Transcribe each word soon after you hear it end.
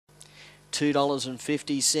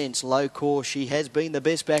$2.50. Low course, she has been the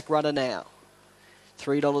best back runner now.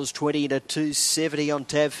 $3.20 to $2.70 on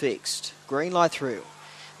tab fixed. Green light through.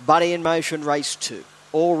 Buddy in motion, race 2.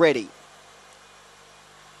 Already.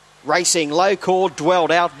 Racing, low core,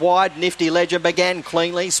 dwelled out wide. Nifty Legend began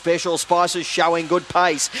cleanly. Special Spices showing good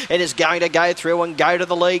pace. It is going to go through and go to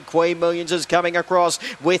the lead. Queen Millions is coming across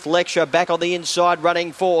with Lecture back on the inside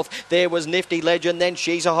running fourth. There was Nifty Legend, then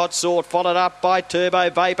She's a Hot Sort, followed up by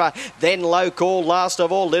Turbo Vapor. Then low core, last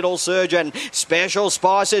of all, Little Surgeon. Special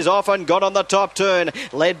Spices off and got on the top turn.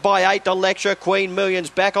 Led by 8 to Lecture. Queen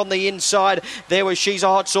Millions back on the inside. There was She's a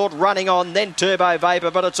Hot Sort running on, then Turbo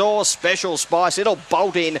Vapor, but it's all Special Spice. It'll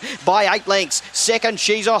bolt in by 8 lengths. Second,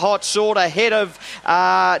 She's a Hot Sort ahead of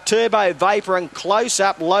Turbo Vapor, and close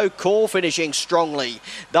up Low Call finishing strongly.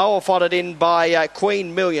 They were followed in by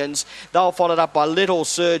Queen Millions. They were followed up by Little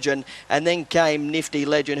Surgeon, and then came Nifty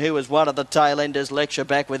Legend, who was one of the tail enders. Lecture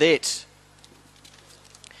back with it.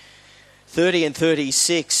 30 and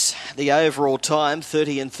 36, the overall time,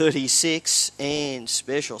 30 and 36, and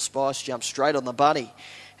Special Spice jumped straight on the bunny,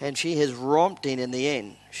 and she has romped in the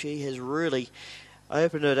end. She has really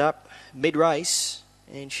opened it up mid-race,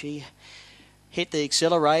 and she hit the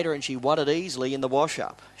accelerator and she won it easily in the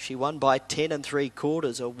wash-up. She won by 10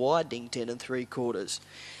 3/4, a widening 10 3/4.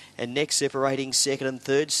 And next separating second and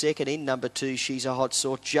third. Second in number 2, She's a Hot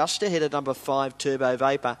Sort, just ahead of number 5, Turbo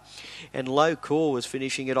Vapor. And Low Core was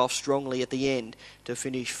finishing it off strongly at the end to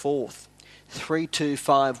finish fourth.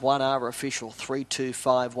 3-2-5-1 official,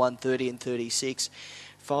 3-2-5-1, 30 and 36.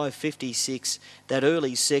 5.56, that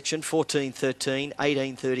early section, 14.13,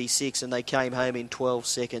 18.36, and they came home in 12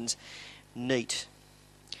 seconds. Neat.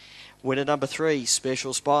 Winner number 3,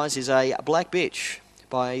 Special Spice, is a black bitch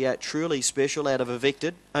by Truly Special out of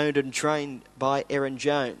Evicted, owned and trained by Erin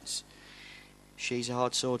Jones. She's a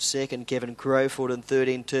Hot Sort second, Kevin Crowfoot, and third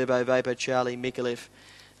in Turbo Vapor, Charlie Mikulev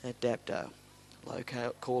at Dapto. Low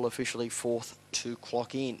call officially fourth to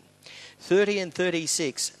clock in. 30 and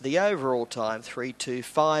 36, the overall time,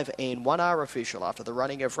 3-2-5 and 1 hour official after the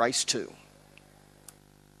running of race 2.